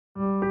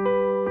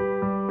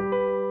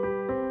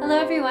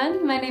Hello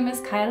everyone, my name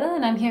is Kyla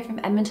and I'm here from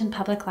Edmonton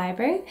Public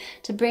Library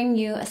to bring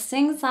you a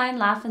Sing, Sign,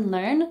 Laugh and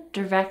Learn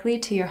directly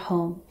to your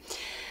home.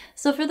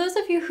 So for those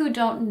of you who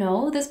don't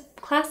know, this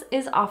class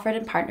is offered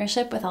in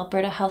partnership with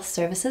Alberta Health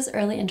Services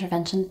Early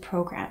Intervention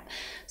Program.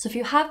 So if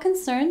you have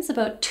concerns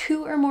about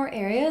 2 or more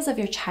areas of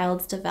your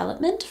child's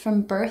development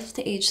from birth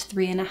to age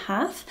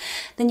 3.5,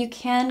 then you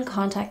can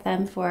contact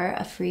them for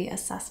a free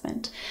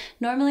assessment.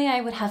 Normally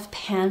I would have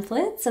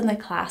pamphlets in the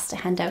class to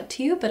hand out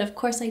to you, but of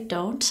course I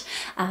don't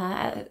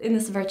in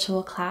this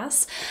virtual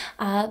class.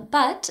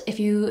 But if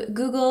you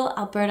Google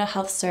Alberta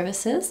Health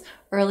Services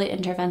Early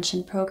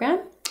Intervention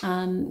Program,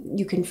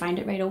 you can find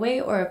it right away,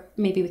 or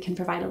maybe we can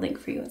provide a link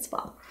for you as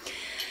well.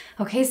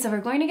 Okay, so we're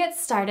going to get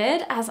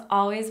started as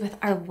always with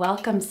our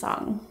welcome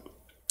song.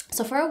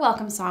 So for our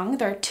welcome song,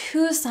 there are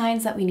 2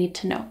 signs that we need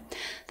to know.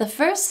 The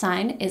first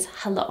sign is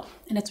hello,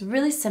 and it's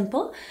really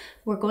simple.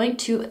 We're going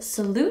to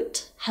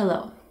salute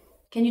hello.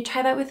 Can you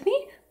try that with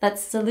me?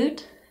 Let's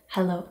salute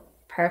hello.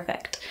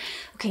 Perfect.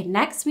 Okay,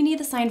 next we need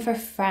the sign for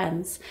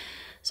friends.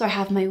 So I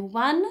have my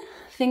one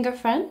finger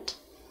friend,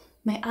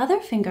 my other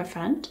finger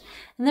friend,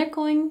 and they're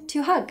going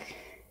to hug.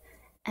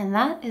 And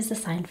that is the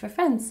sign for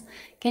friends.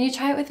 Can you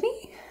try it with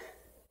me?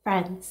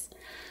 Friends.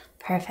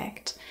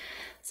 Perfect.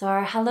 So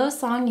our hello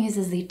song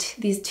uses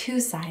these 2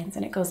 signs,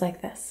 and it goes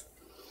like this.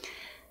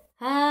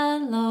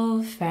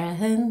 Hello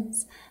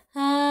friends,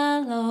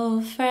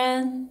 hello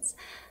friends,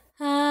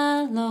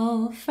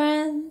 hello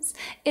friends.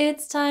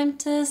 It's time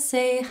to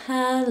say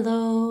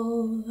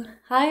hello.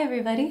 Hi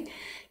everybody.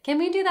 Can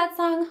we do that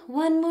song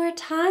one more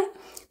time?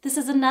 This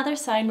is another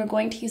sign we're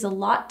going to use a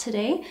lot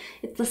today.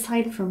 It's the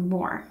sign for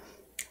more.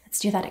 Let's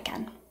do that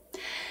again.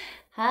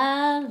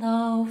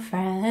 Hello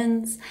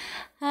friends,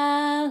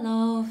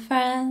 hello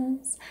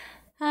friends,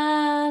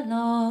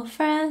 hello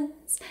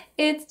friends.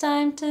 It's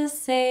time to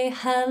say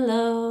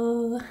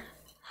hello.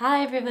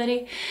 Hi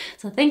everybody.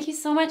 So thank you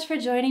so much for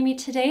joining me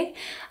today.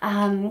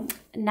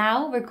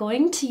 Now we're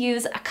going to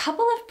use a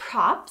couple of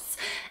props,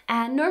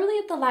 and normally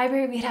at the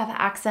library we'd have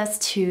access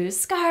to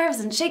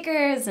scarves and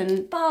shakers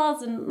and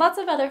balls and lots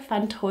of other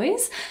fun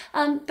toys,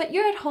 but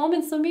you're at home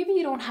and so maybe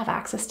you don't have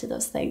access to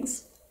those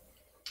things.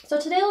 So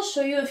today I'll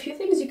show you a few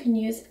things you can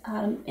use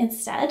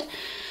instead.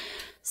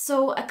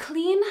 So a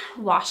clean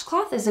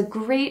washcloth is a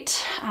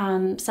great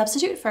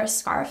substitute for a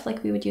scarf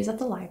like we would use at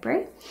the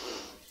library.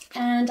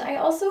 And I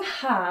also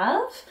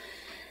have,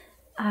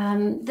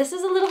 this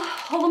is a little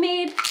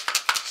homemade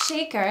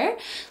shaker.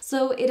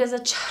 So it is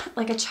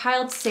like a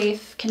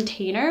child-safe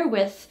container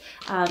with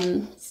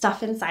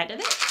stuff inside of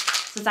it.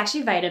 So it's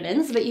actually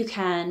vitamins, but you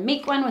can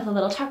make one with a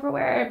little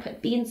Tupperware,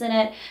 put beans in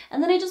it,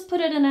 and then I just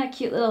put it in a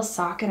cute little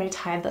sock, and I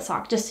tied the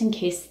sock just in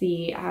case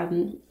the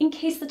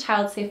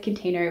child-safe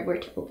container were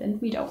to open.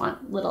 We don't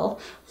want little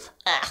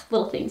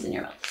things in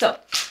your mouth. So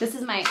this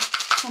is my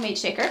homemade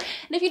shaker,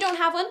 and if you don't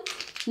have one,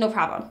 no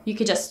problem. You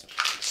could just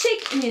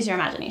shake and use your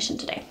imagination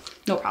today.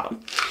 No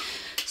problem.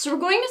 So we're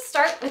going to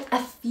start with a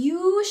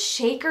few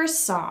shaker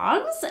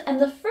songs, and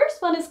the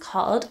first one is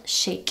called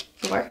Shake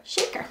Your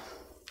Shaker.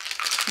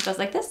 It goes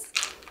like this.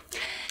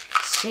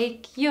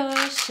 Shake your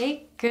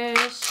shaker,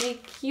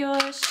 shake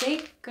your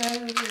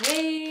shaker,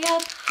 way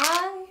up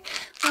high,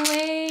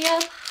 way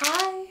up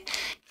high.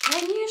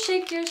 Can you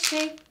shake your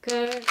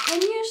shaker?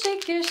 Can you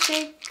shake your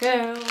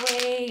shaker,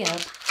 way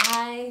up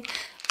high,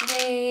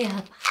 way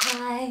up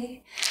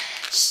high?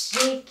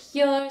 Shake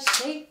your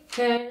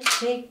shaker,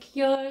 shake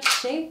your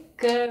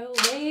shaker,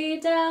 way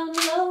down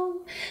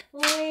low,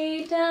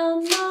 way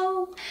down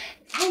low.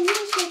 Can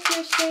you shake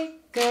your shaker?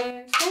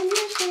 Can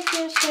you shake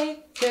your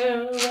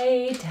shaker,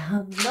 way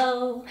down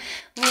low,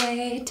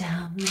 way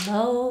down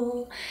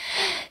low?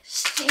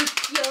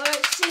 Shake your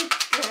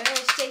shaker,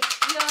 shake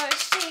your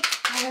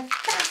shaker,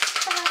 fast,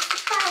 fast,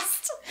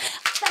 fast,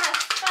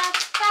 fast,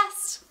 fast,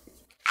 fast.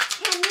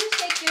 Can you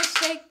shake your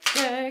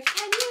shaker?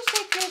 Can you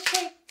shake your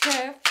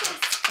shaker?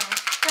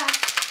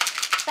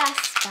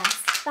 Fast,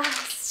 fast,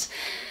 fast.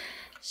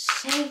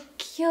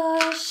 Shake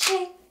your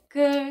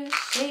shaker,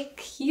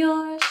 shake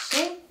your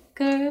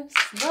shaker,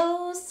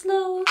 slow,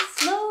 slow,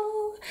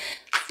 slow,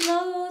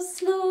 slow,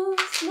 slow,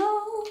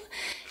 slow.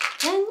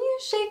 Can you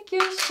shake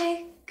your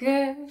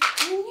shaker?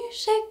 Can you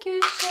shake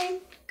your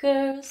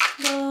shaker,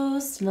 slow,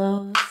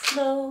 slow,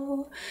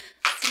 slow,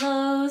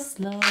 slow,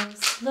 slow,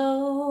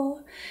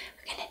 slow.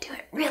 We're gonna do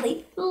it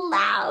really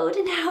loud.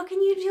 Now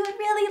can you do it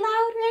really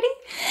loud? Ready?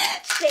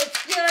 Shake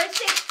your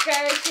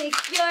shaker,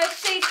 shake your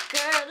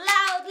shaker,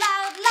 loud,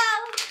 loud,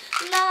 loud,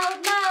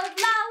 loud, loud,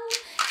 loud.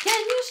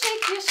 Can you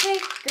shake your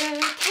shaker?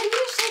 Can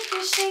you shake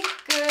your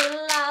shaker,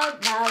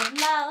 loud, loud,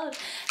 loud,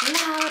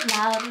 loud,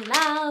 loud,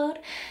 loud.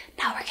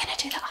 Now we're gonna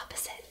do the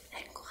opposite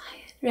and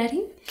quiet.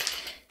 Ready?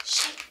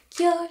 Shake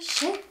your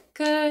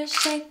shaker,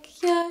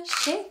 shake your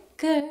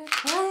shaker,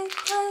 quiet,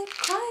 quiet,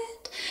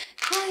 quiet,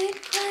 quiet,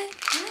 quiet,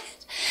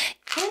 quiet.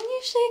 Can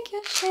you shake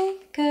your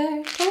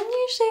shaker? Can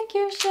you shake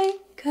your shaker?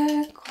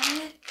 Quiet,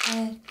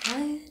 quiet,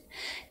 quiet,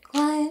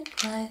 quiet,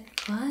 quiet,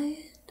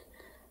 quiet.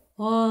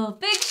 Oh,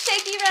 big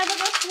shaky round of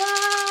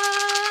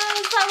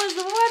applause. That was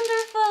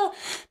wonderful.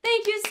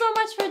 Thank you so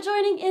much for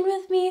joining in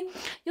with me.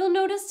 You'll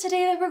notice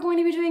today that we're going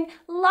to be doing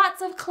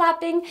lots of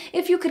clapping.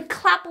 If you could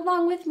clap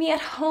along with me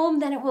at home,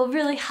 then it will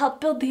really help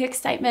build the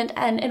excitement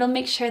and it'll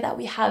make sure that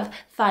we have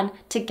fun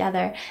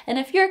together. And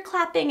if you're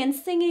clapping and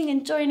singing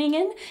and joining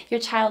in,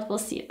 your child will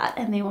see that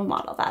and they will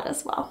model that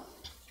as well.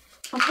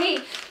 Okay,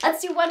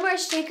 let's do one more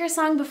shaker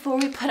song before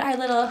we put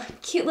our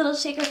cute little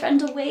shaker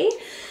friend away.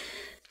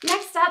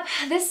 Next up,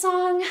 this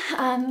song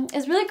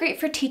is really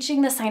great for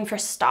teaching the sign for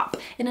stop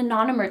in a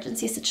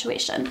non-emergency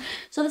situation.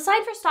 So the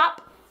sign for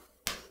stop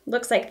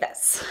looks like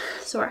this.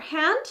 So our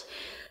hand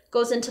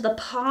goes into the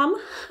palm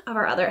of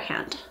our other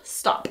hand.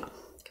 Stop.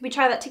 Can we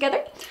try that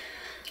together?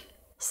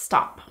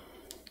 Stop.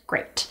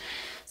 Great.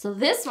 So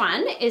this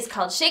one is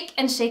called shake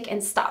and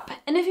stop.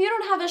 And if you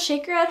don't have a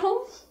shaker at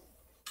home,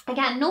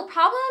 again, no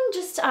problem.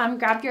 Just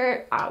grab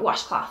your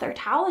washcloth or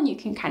towel and you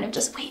can kind of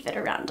just wave it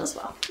around as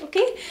well.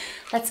 Okay,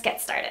 let's get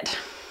started.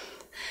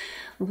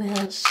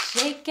 We'll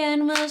shake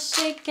and we'll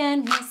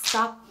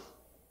stop.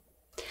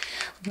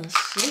 We'll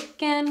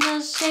shake and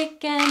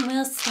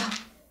we'll stop.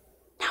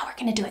 Now we're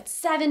gonna do it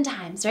 7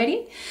 times.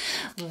 Ready?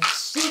 We'll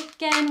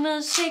shake and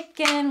we'll shake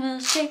and we'll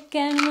shake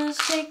and we'll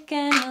shake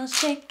and we'll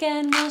shake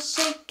and we'll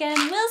shake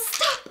and we'll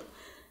stop.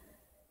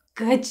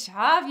 Good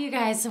job, you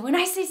guys. So when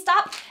I say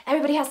stop,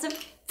 everybody has to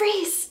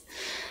freeze.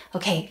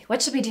 Okay,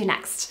 what should we do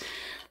next?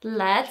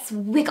 Let's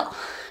wiggle.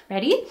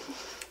 Ready?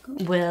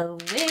 We'll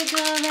wiggle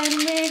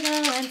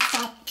and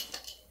stop.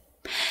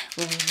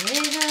 We'll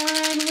wiggle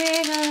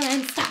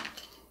and stop.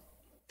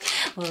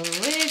 We'll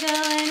wiggle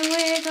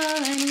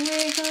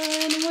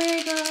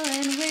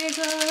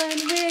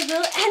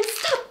and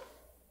stop.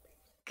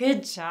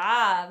 Good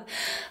job.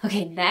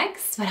 Okay,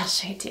 next, what else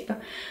should I do?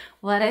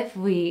 What if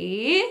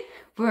we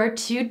were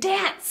to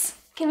dance?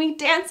 Can we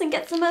dance and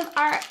get some of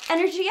our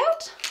energy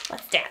out?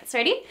 Let's dance.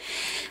 Ready?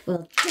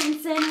 We'll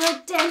dance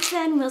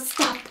and we'll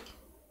stop.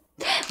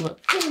 We'll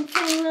dance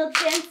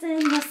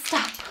and we'll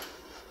stop.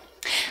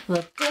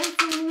 We'll dance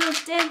and we'll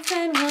dance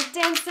and we'll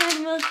dance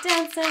and we'll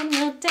dance and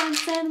we'll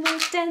dance and we'll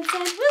dance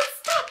and we'll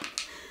stop.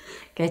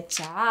 Good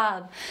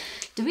job.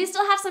 Do we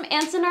still have some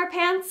ants in our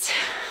pants?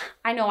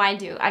 I know I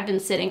do. I've been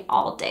sitting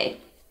all day.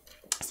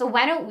 So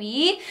why don't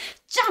we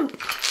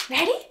jump?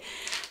 Ready?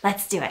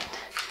 Let's do it.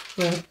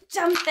 We'll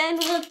jump and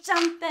we'll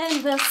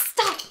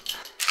stop.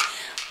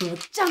 We'll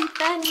jump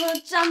and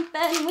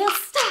we'll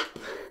stop.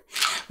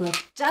 We'll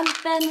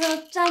jump and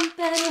we'll jump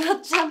and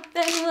we'll jump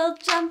and we'll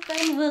jump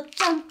and we'll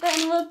jump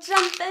and we'll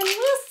jump and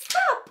we'll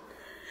stop.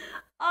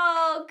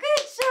 Oh,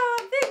 good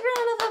job. Big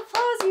round of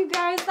applause, you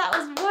guys. That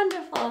was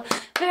wonderful.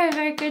 Very,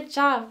 very good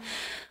job.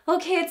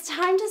 Okay, it's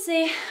time to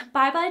say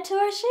bye-bye to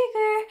our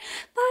shaker.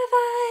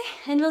 Bye-bye.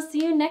 And we'll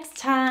see you next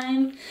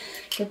time.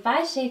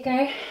 Goodbye,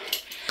 shaker.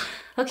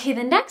 Okay,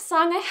 the next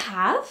song I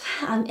have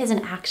is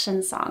an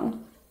action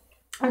song.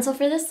 And so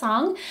for this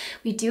song,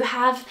 we do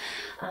have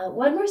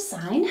one more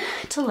sign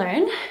to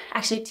learn,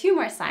 actually 2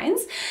 more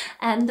signs.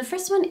 And the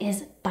first one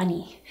is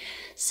bunny.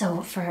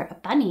 So for a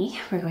bunny,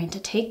 we're going to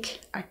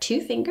take our 2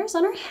 fingers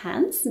on our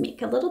hands,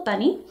 make a little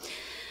bunny.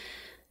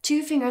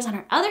 2 fingers on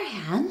our other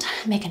hand,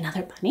 make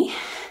another bunny.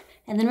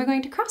 And then we're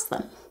going to cross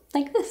them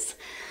like this.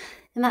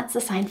 And that's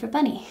the sign for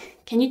bunny.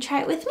 Can you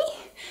try it with me?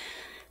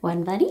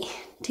 1 bunny,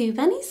 2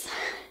 bunnies.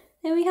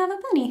 And we have a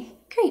bunny.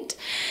 Great.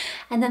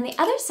 And then the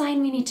other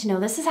sign we need to know,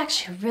 this is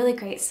actually a really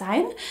great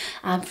sign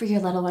for your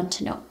little one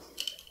to know.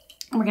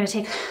 We're going to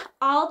take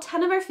all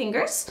 10 of our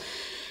fingers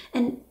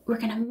and we're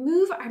going to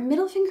move our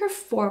middle finger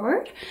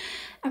forward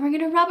and we're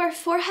going to rub our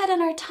forehead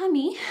and our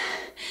tummy.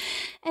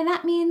 And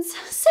that means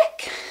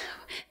sick.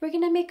 We're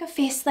going to make a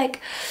face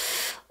like,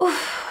 oh,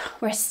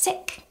 we're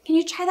sick. Can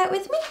you try that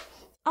with me?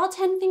 All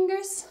 10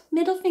 fingers,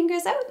 middle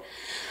fingers out.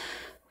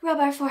 Rub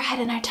our forehead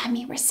and our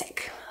tummy, we're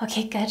sick.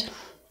 Okay, good.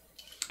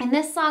 In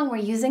this song, we're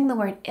using the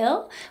word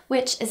ill,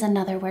 which is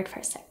another word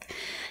for sick.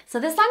 So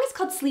this song is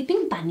called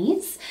Sleeping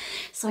Bunnies.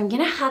 So I'm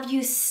gonna have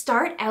you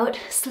start out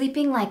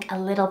sleeping like a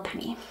little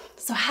bunny.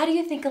 So how do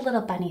you think a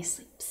little bunny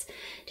sleeps?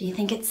 Do you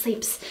think it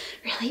sleeps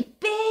really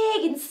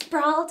big and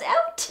sprawled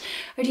out?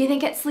 Or do you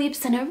think it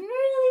sleeps in a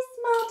really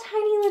small,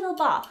 tiny little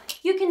ball?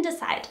 You can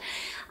decide.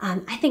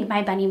 I think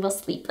my bunny will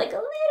sleep like a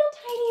little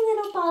tiny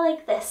little ball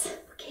like this,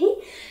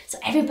 okay? So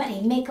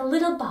everybody make a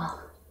little ball.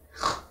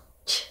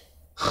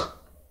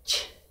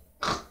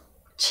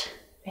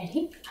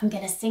 Ready? I'm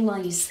gonna sing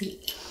while you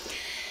sleep.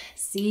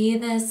 See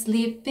the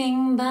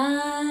sleeping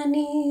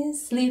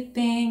bunnies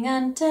sleeping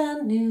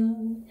until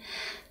noon.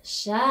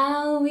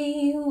 Shall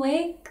we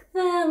wake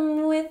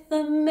them with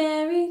a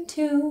merry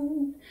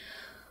tune?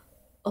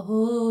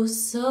 Oh,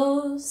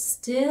 so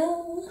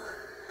still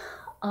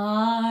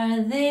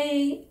are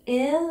they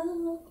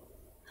ill?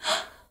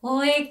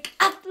 Wake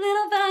up,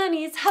 little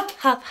bunnies, hop,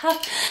 hop,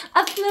 hop.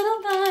 Up,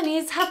 little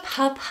bunnies, hop,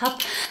 hop,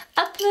 hop.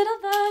 Up, little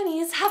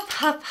bunnies, hop,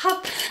 hop,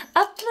 hop.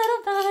 Up,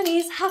 little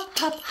bunnies, hop,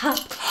 hop, hop.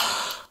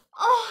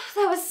 Oh,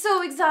 that was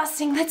so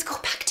exhausting. Let's go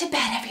back to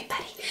bed,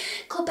 everybody.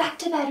 Go back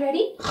to bed,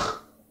 ready?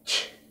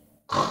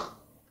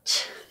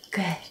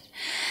 Good.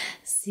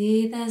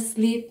 See the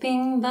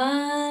sleeping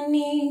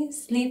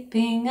bunnies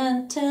sleeping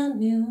until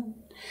noon.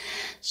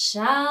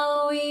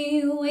 Shall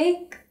we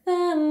wake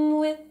them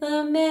with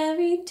a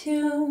merry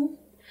tune?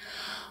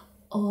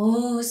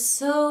 Oh,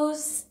 so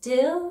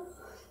still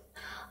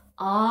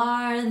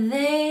are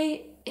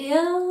they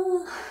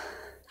ill?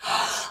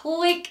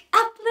 Wake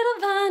up, little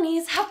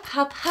bunnies, hop,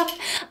 hop, hop.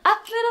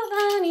 Up, little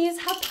bunnies,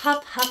 hop,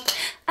 hop, hop.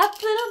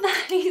 Up, little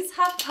bunnies,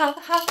 hop, hop,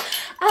 hop.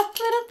 Up,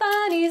 little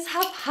bunnies,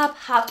 hop, hop,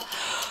 hop.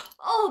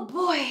 Oh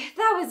boy,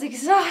 that was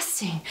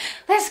exhausting.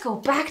 Let's go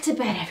back to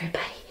bed,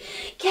 everybody.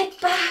 Get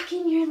back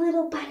in your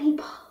little bunny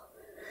ball.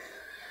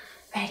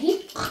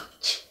 Ready?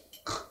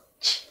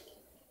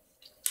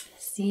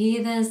 See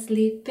the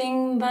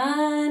sleeping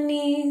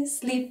bunnies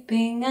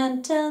sleeping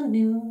until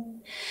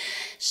noon.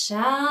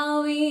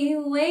 Shall we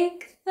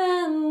wake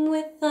them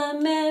with a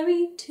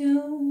merry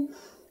tune?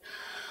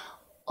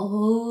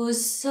 Oh,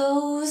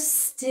 so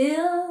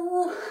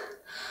still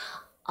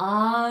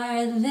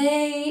are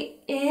they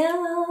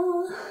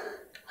ill?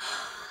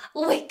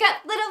 Wake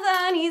up, little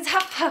bunnies,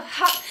 hop, hop,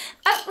 hop.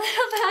 Up,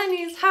 little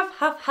bunnies, hop,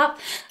 hop, hop.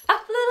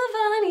 Up, little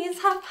bunnies,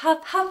 hop,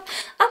 hop, hop.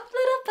 Up,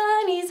 little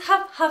bunnies,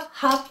 hop, hop,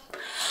 hop.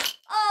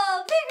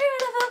 Oh, big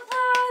round of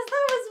applause.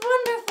 That was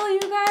wonderful,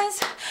 you guys.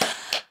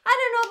 I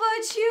don't know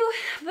about you,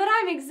 but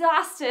I'm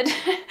exhausted.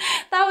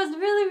 That was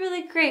really,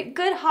 really great.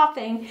 Good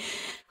hopping.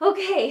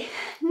 Okay,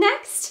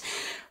 next,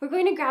 we're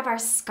going to grab our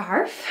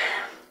scarf,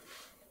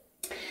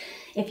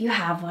 if you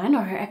have one,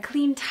 or a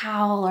clean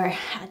towel, or a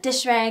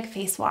dish rag,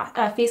 face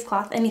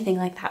cloth, anything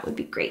like that would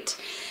be great.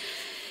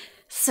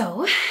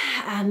 So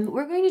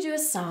we're going to do a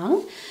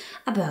song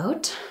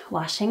about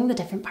washing the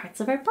different parts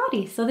of our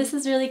body. So this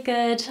is really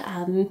good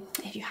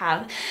if you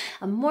have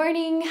a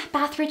morning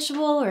bath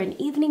ritual or an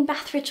evening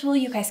bath ritual.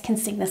 You guys can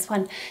sing this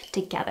one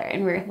together,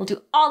 and we'll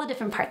do all the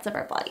different parts of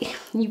our body.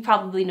 You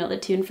probably know the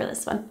tune for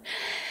this one.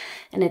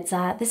 And it's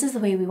This Is the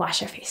Way We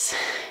Wash Our Face.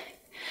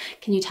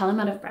 Can you tell I'm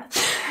out of breath?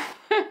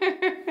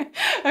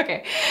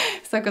 Okay,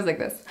 so it goes like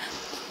this.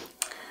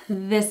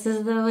 This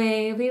is the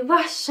way we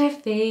wash our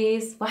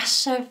face,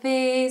 wash our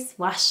face,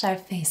 wash our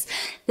face.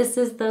 This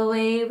is the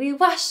way we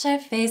wash our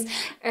face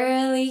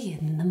early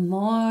in the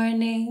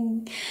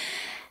morning.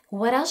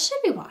 What else should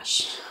we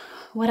wash?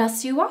 What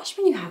else do you wash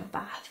when you have a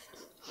bath?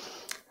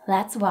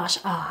 Let's wash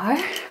our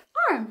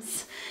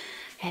arms.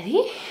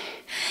 Ready?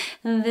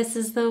 This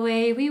is the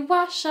way we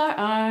wash our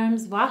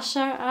arms, wash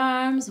our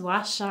arms,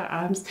 wash our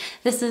arms.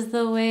 This is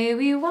the way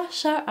we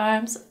wash our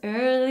arms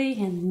early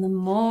in the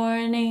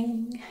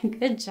morning.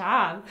 Good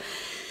job.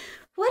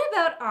 What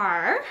about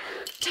our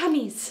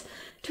tummies?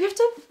 Do we have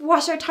to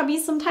wash our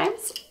tummies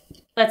sometimes?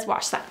 Let's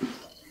wash them.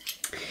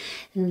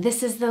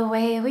 This is the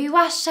way we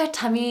wash our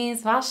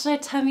tummies, wash our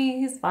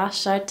tummies,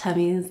 wash our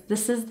tummies.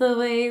 This is the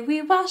way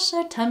we wash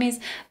our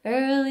tummies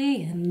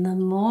early in the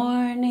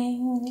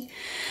morning.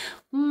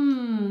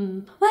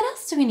 What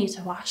else do we need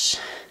to wash?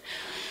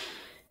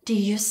 Do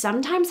you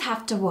sometimes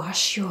have to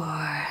wash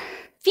your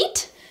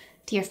feet?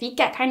 Do your feet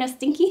get kind of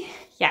stinky?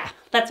 Yeah,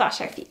 let's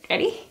wash our feet.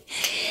 Ready?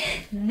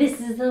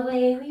 This is the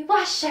way we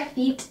wash our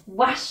feet,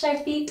 wash our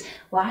feet,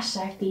 wash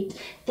our feet.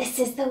 This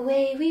is the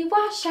way we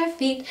wash our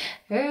feet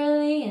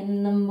early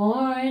in the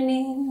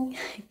morning.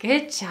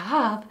 Good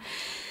job.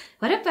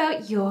 What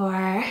about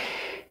your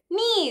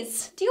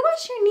knees? Do you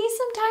wash your knees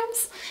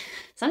sometimes?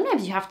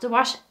 Sometimes you have to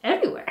wash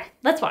everywhere.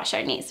 Let's wash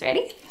our knees.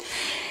 Ready?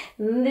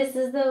 This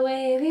is the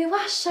way we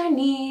wash our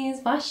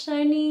knees, wash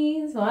our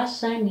knees,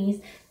 wash our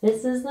knees.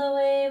 This is the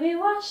way we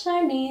wash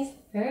our knees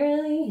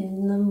early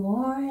in the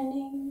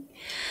morning.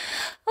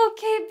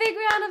 Okay, big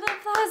round of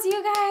applause,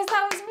 you guys.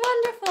 That was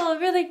wonderful.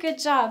 Really good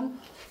job.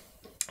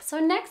 So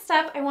next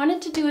up, I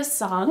wanted to do a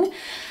song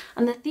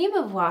on the theme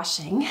of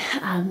washing.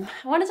 I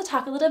wanted to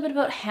talk a little bit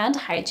about hand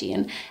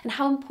hygiene and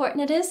how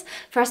important it is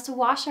for us to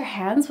wash our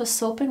hands with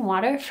soap and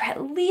water for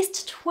at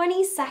least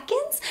 20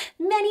 seconds,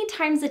 many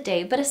times a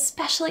day, but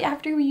especially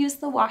after we use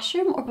the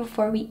washroom or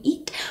before we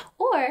eat,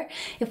 or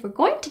if we're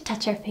going to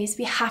touch our face,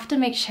 we have to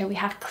make sure we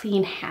have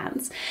clean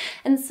hands.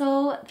 And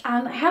so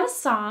I have a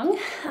song.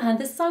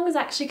 This song was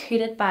actually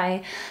created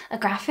by a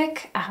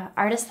graphic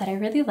artist that I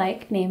really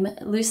like named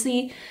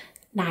Lucy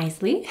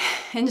Nisley,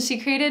 and she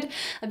created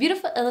a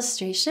beautiful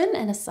illustration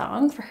and a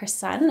song for her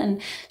son,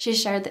 and she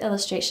shared the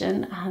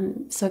illustration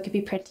so it could be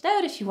printed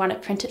out if you want to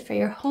print it for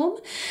your home.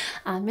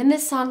 And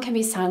this song can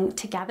be sung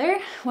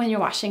together when you're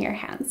washing your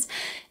hands.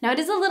 Now it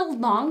is a little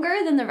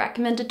longer than the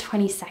recommended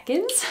 20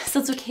 seconds, so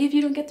it's okay if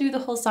you don't get through the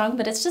whole song,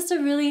 but it's just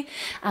a really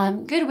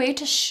good way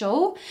to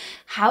show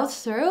how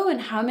thorough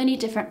and how many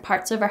different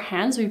parts of our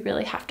hands we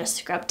really have to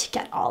scrub to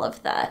get all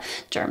of the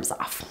germs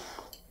off.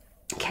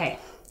 Okay.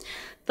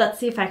 Let's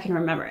see if I can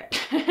remember it.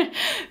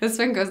 This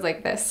one goes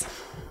like this.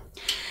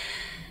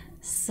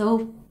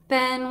 Soap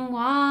and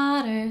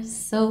water,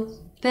 start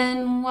the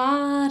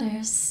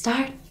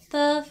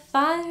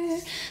fire,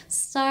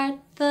 start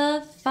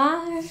the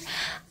fire.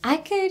 I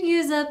could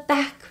use a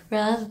back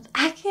rub,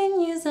 I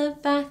can use a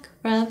back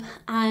rub.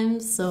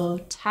 I'm so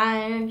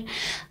tired,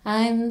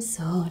 I'm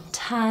so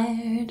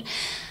tired.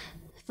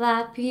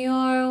 Flap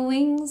your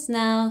wings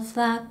now,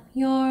 flap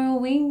your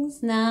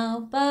wings now,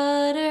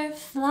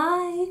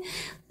 butterfly,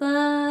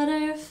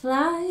 butterfly.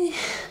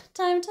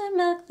 Time to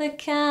milk the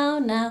cow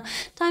now.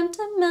 Time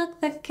to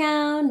milk the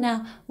cow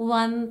now.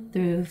 1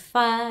 through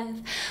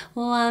 5.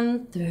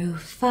 1 through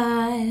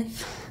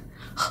 5.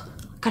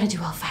 Gotta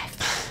do all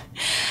 5.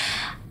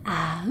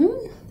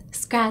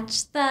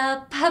 Scratch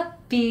the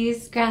puppy,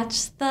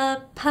 scratch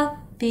the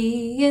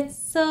puppy. It's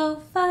so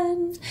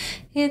fun,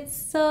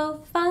 it's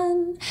so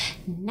fun.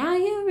 Now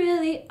you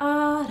really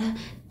oughta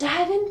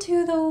dive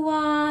into the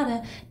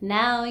water.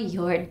 Now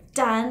you're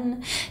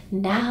done,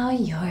 now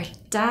you're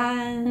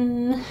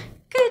done.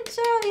 Good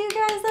job, you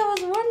guys, that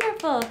was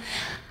wonderful.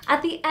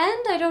 At the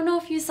end, I don't know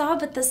if you saw,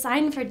 but the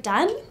sign for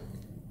done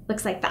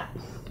looks like that.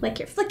 Like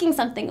you're flicking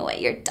something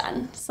away, you're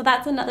done. So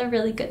that's another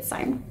really good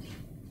sign.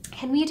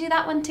 Can we do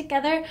that one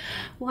together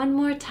one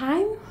more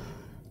time?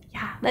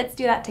 Yeah, let's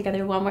do that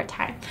together one more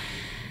time.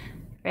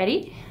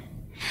 Ready?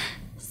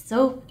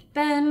 Soap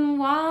and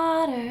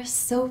water,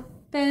 soap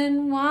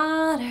and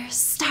water.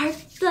 Start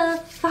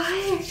the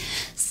fire,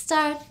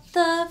 start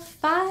the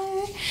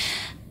fire.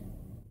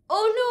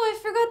 Oh no, I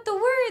forgot the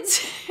words.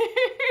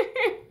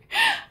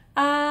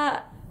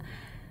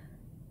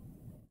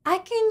 I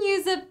can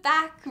use a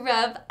back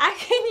rub. I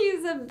can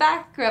use a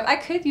back rub. I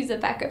could use a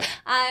back rub.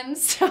 I'm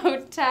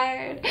so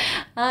tired.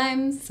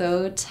 I'm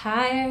so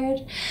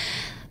tired.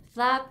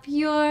 Flap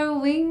your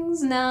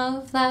wings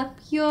now, flap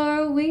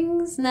your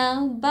wings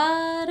now.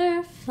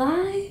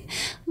 Butterfly,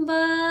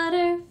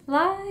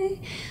 butterfly.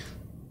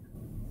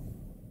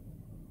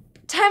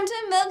 Time to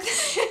milk,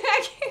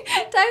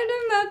 time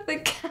to milk the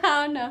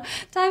cow now.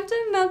 Time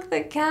to milk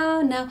the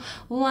cow now.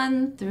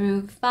 1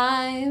 through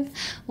 5,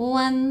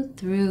 1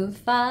 through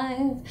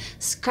 5.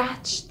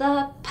 Scratch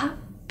the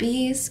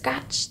puppy,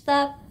 scratch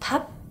the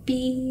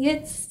puppy.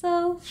 It's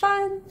so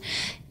fun,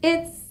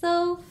 it's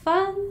so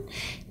fun.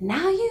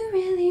 Now you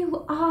really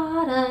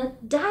oughta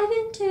dive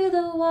into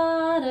the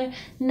water.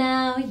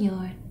 Now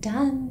you're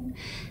done,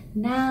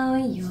 now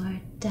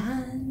you're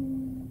done.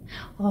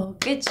 Oh,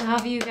 good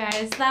job, you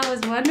guys. That was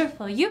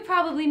wonderful. You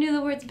probably knew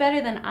the words better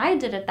than I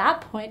did at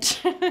that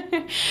point.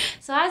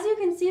 So as you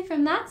can see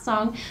from that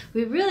song,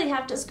 we really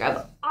have to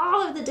scrub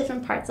all of the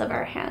different parts of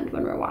our hand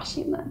when we're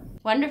washing them.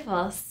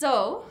 Wonderful.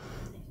 So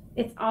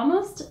it's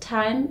almost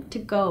time to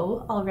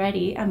go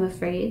already, I'm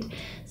afraid.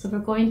 So we're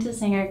going to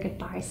sing our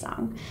goodbye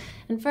song.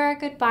 And for our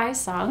goodbye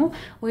song,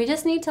 we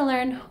just need to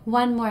learn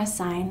one more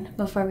sign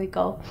before we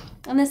go.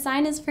 And the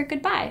sign is for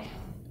goodbye.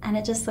 And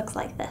it just looks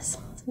like this.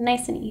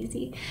 Nice and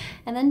easy.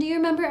 And then do you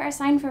remember our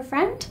sign for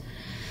friend?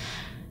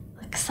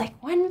 Looks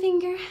like one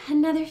finger,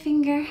 another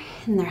finger,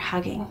 and they're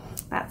hugging.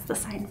 That's the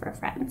sign for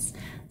friends.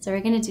 So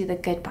we're gonna do the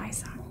goodbye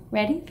song.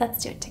 Ready?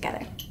 Let's do it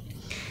together.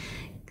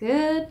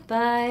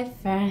 Goodbye,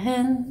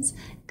 friends.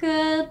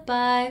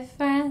 Goodbye,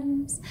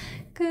 friends.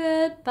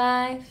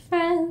 Goodbye,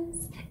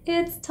 friends.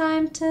 It's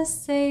time to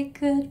say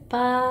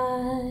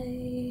goodbye.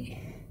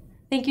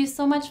 Thank you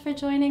so much for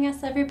joining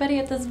us, everybody,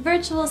 at this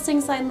virtual Sing,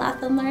 Sign,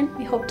 Laugh, and Learn.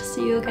 We hope to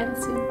see you again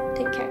soon.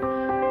 Take care.